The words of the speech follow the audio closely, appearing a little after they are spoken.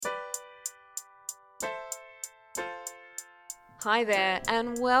Hi there,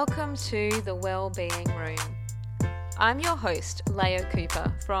 and welcome to the Wellbeing Room. I'm your host, Leo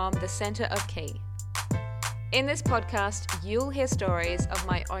Cooper from the Centre of Key. In this podcast, you'll hear stories of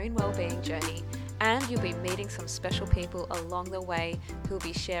my own wellbeing journey, and you'll be meeting some special people along the way who'll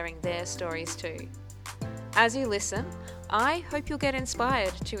be sharing their stories too. As you listen, I hope you'll get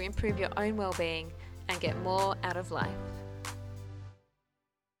inspired to improve your own wellbeing and get more out of life.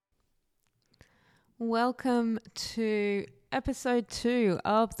 Welcome to episode 2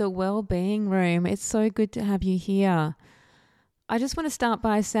 of the Wellbeing Room. It's so good to have you here. I just want to start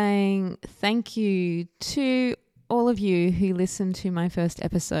by saying thank you to all of you who listened to my first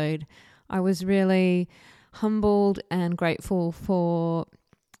episode. I was really humbled and grateful for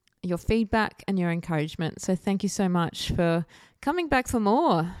your feedback and your encouragement. So thank you so much for coming back for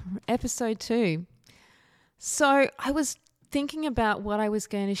more. Episode 2. So I was thinking about what I was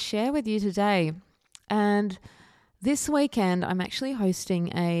going to share with you today, and this weekend, I'm actually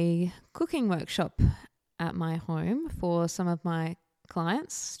hosting a cooking workshop at my home for some of my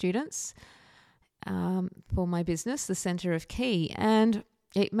clients, students, for my business, the Centre of Key. And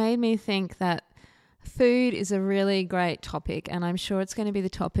it made me think that food is a really great topic, and I'm sure it's going to be the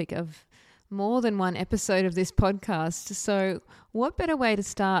topic of more than one episode of this podcast. So what better way to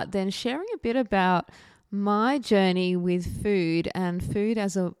start than sharing a bit about my journey with food and food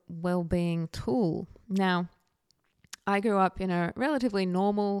as a well-being tool. Now, I grew up in a relatively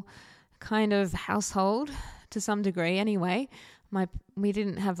normal kind of household to some degree anyway. We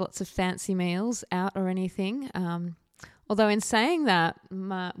didn't have lots of fancy meals out or anything. Although in saying that,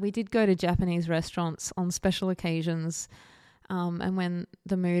 we did go to Japanese restaurants on special occasions. And when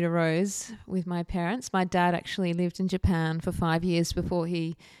the mood arose with my parents, my dad actually lived in Japan for 5 years before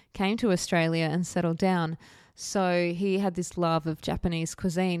he came to Australia and settled down. So he had this love of Japanese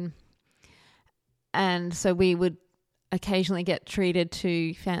cuisine. And so we would occasionally get treated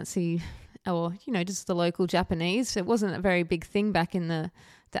to fancy or, just the local Japanese. It wasn't a very big thing back in the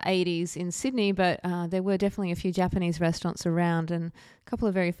 80s in Sydney, but there were definitely a few Japanese restaurants around and a couple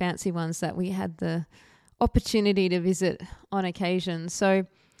of very fancy ones that we had the opportunity to visit on occasion. So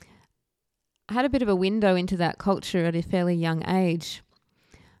I had a bit of a window into that culture at a fairly young age.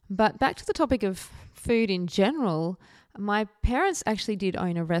 But back to the topic of food in general, my parents actually did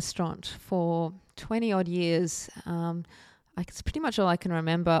own a restaurant for 20 odd years. It's pretty much all I can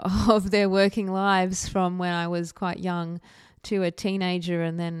remember of their working lives from when I was quite young to a teenager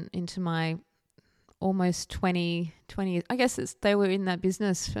and then into my almost 20, I guess they were in that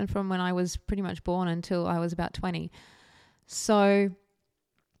business from when I was pretty much born until I was about 20. So,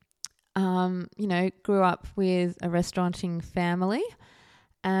 grew up with a restauranting family,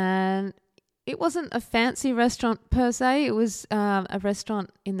 and it wasn't a fancy restaurant per se. It was a restaurant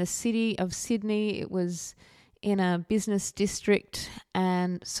in the city of Sydney. It was in a business district,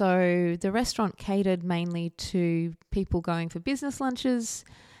 and so the restaurant catered mainly to people going for business lunches,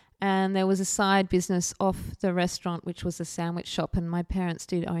 and there was a side business off the restaurant, which was a sandwich shop, and my parents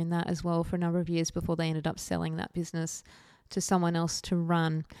did own that as well for a number of years before they ended up selling that business to someone else to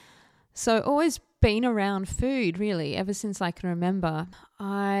run. So always been around food, really, ever since I can remember.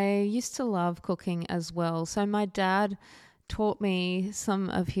 I used to love cooking as well. So my dad taught me some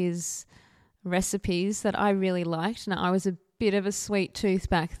of his recipes that I really liked. Now, I was a bit of a sweet tooth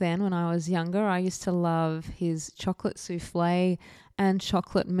back then when I was younger. I used to love his chocolate souffle and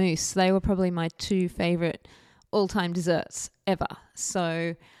chocolate mousse. They were probably my two favorite all-time desserts ever.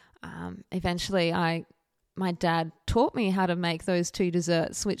 So eventually my dad taught me how to make those two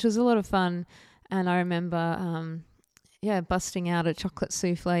desserts, which was a lot of fun. And I remember, busting out a chocolate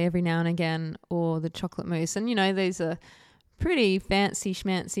souffle every now and again, or the chocolate mousse. And, these are pretty fancy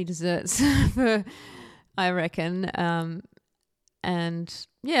schmancy desserts, I reckon.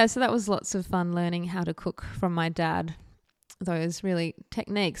 So that was lots of fun learning how to cook from my dad. Those really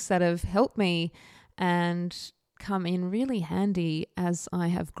techniques that have helped me and come in really handy as I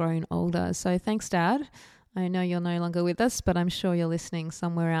have grown older. So thanks, Dad. I know you're no longer with us, but I'm sure you're listening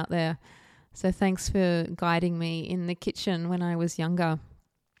somewhere out there. So thanks for guiding me in the kitchen when I was younger.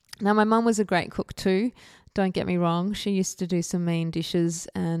 Now, my mum was a great cook too. Don't get me wrong. She used to do some mean dishes,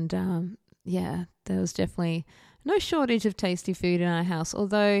 and there was definitely no shortage of tasty food in our house.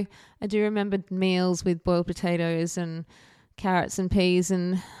 Although I do remember meals with boiled potatoes and carrots and peas,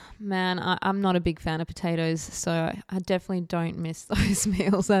 and man, I'm not a big fan of potatoes, so I definitely don't miss those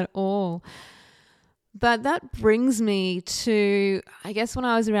meals at all. But that brings me to, I guess, when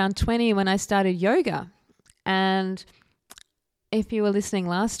I was around 20 when I started yoga. And if you were listening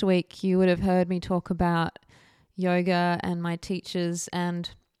last week, you would have heard me talk about yoga and my teachers. And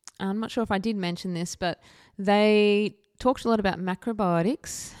I'm not sure if I did mention this, but they talked a lot about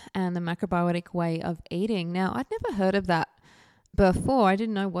macrobiotics and the macrobiotic way of eating. Now, I'd never heard of that before. I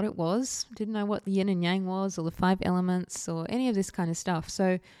didn't know what it was, didn't know what the yin and yang was or the 5 elements or any of this kind of stuff.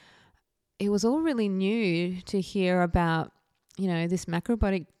 So it was all really new to hear about, this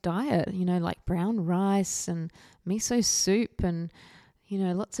macrobiotic diet, like brown rice and miso soup and,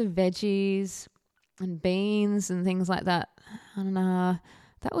 lots of veggies and beans and things like that. And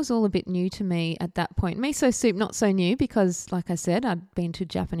that was all a bit new to me at that point. Miso soup, not so new because, like I said, I'd been to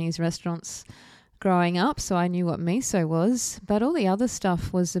Japanese restaurants growing up, so I knew what miso was. But all the other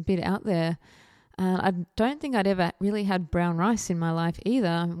stuff was a bit out there. I don't think I'd ever really had brown rice in my life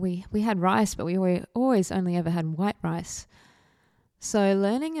either. We had rice, but we always only ever had white rice. So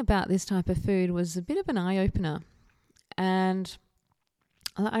learning about this type of food was a bit of an eye-opener. And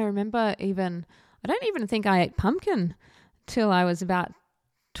I remember I don't even think I ate pumpkin till I was about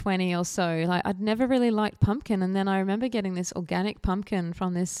 20 or so. Like, I'd never really liked pumpkin. And then I remember getting this organic pumpkin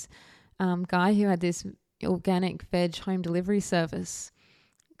from this guy who had this organic veg home delivery service.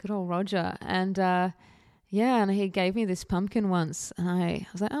 Good old Roger. And and he gave me this pumpkin once. And I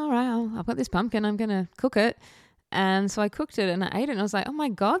was like, all right, I've got this pumpkin. I'm going to cook it. And so I cooked it and I ate it. And I was like, oh my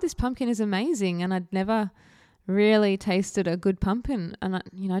God, this pumpkin is amazing. And I'd never really tasted a good pumpkin. And,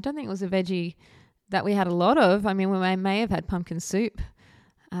 I don't think it was a veggie that we had a lot of. I mean, we may have had pumpkin soup.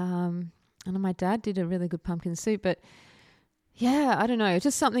 And my dad did a really good pumpkin soup. But yeah, I don't know. It's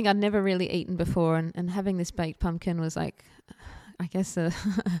just something I'd never really eaten before. And having this baked pumpkin was like, I guess,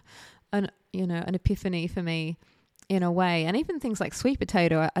 an epiphany for me in a way. And even things like sweet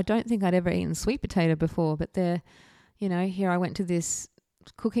potato. I don't think I'd ever eaten sweet potato before. But here I went to this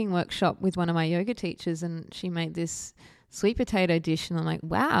cooking workshop with one of my yoga teachers and she made this sweet potato dish and I'm like,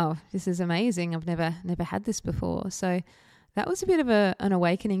 wow, this is amazing. I've never had this before. So that was a bit of an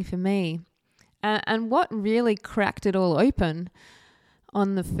awakening for me. And what really cracked it all open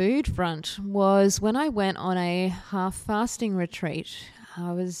on the food front was when I went on a half fasting retreat.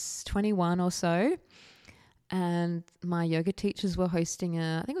 I was 21 or so and my yoga teachers were hosting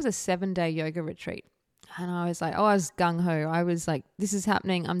I think it was a 7-day yoga retreat. And I was like, I was gung-ho. I was like, this is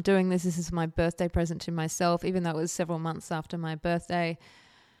happening. I'm doing this. This is my birthday present to myself, even though it was several months after my birthday.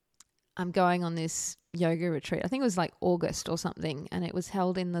 I'm going on this yoga retreat. I think it was like August or something. And it was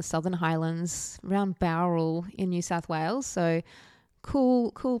held in the Southern Highlands around Bowral in New South Wales. So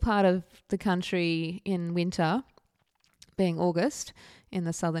cool part of the country in winter, being August in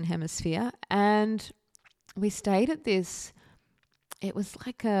the Southern Hemisphere. And we stayed at this, it was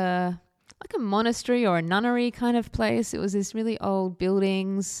like a monastery or a nunnery kind of place. It was this really old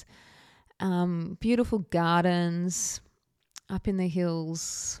buildings, beautiful gardens up in the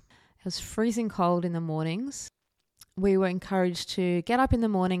hills. It was freezing cold in the mornings. We were encouraged to get up in the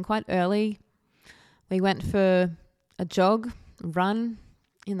morning quite early. We went for a jog, run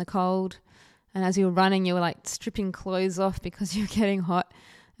in the cold. And as you were running, you were like stripping clothes off because you were getting hot.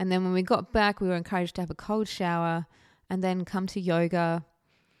 And then when we got back, we were encouraged to have a cold shower and then come to yoga.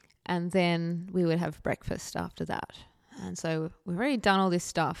 And then we would have breakfast after that. And so we've already done all this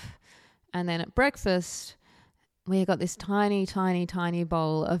stuff. And then at breakfast, we got this tiny, tiny, tiny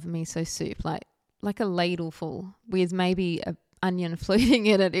bowl of miso soup, like a ladle full with maybe an onion floating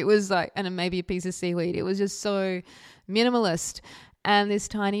in it. It was like, and maybe a piece of seaweed. It was just so minimalist. And this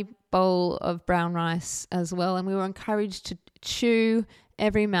tiny bowl of brown rice as well. And we were encouraged to chew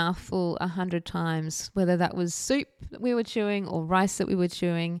every mouthful 100 times, whether that was soup that we were chewing or rice that we were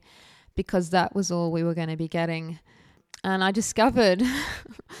chewing, because that was all we were going to be getting. And I discovered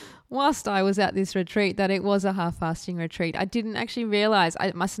whilst I was at this retreat that it was a half-fasting retreat. I didn't actually realize,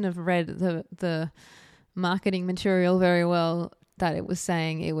 I mustn't have read the marketing material very well, that it was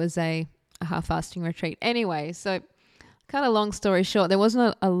saying it was a half-fasting retreat. Anyway, so kind of long story short, there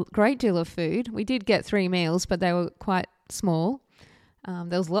wasn't a great deal of food. We did get 3 meals, but they were quite small.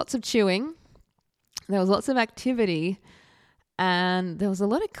 There was lots of chewing, there was lots of activity, and there was a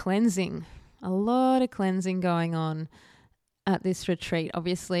lot of cleansing going on at this retreat,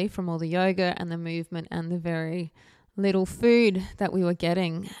 obviously from all the yoga and the movement and the very little food that we were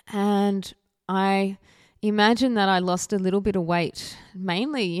getting. And I imagine that I lost a little bit of weight,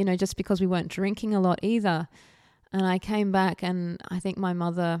 mainly, just because we weren't drinking a lot either. And I came back and I think I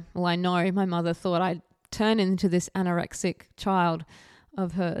know my mother thought I'd turn into this anorexic child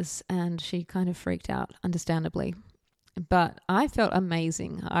of hers, and she kind of freaked out, understandably. But I felt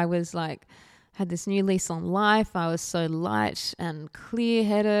amazing. I was like, had this new lease on life. I was so light and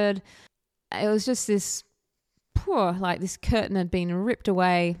clear-headed. It was just this this curtain had been ripped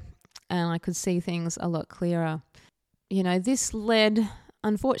away and I could see things a lot clearer. This led,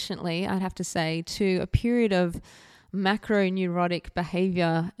 unfortunately, I'd have to say, to a period of macroneurotic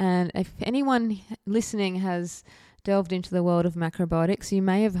behavior. And if anyone listening has delved into the world of macrobiotics, you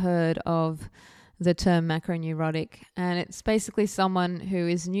may have heard of the term macroneurotic. And it's basically someone who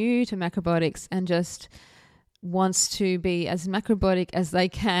is new to macrobiotics and just wants to be as macrobiotic as they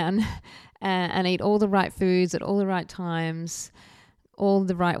can and eat all the right foods at all the right times, all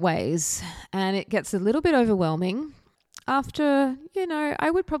the right ways. And it gets a little bit overwhelming. After,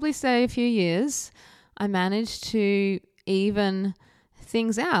 I would probably say a few years, I managed to even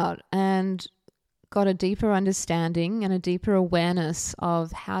things out and got a deeper understanding and a deeper awareness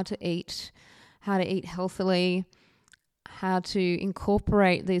of how to eat healthily, how to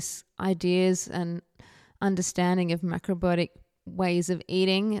incorporate these ideas and understanding of macrobiotic ways of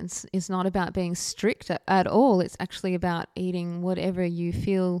eating. It's not about being strict at all. It's actually about eating whatever you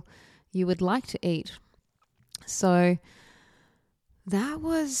feel you would like to eat. So that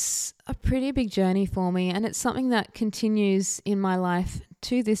was a pretty big journey for me, and it's something that continues in my life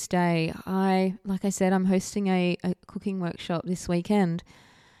to this day. Like I said, I'm hosting a cooking workshop this weekend,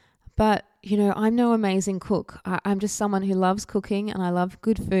 but I'm no amazing cook. I'm just someone who loves cooking, and I love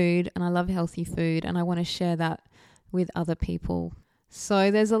good food, and I love healthy food, and I want to share that with other people. So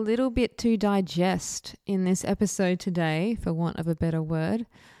there's a little bit to digest in this episode today, for want of a better word.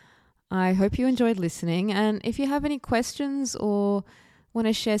 I hope you enjoyed listening, and if you have any questions or want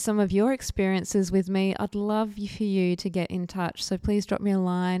to share some of your experiences with me, I'd love for you to get in touch. So please drop me a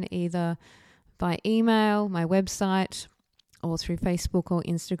line either by email, my website, or through Facebook or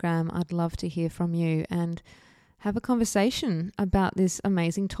Instagram. I'd love to hear from you and have a conversation about this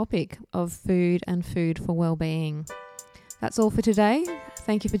amazing topic of food and food for well-being. That's all for today.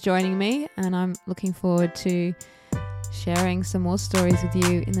 Thank you for joining me, and I'm looking forward to sharing some more stories with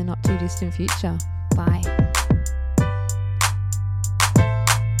you in the not too distant future. Bye.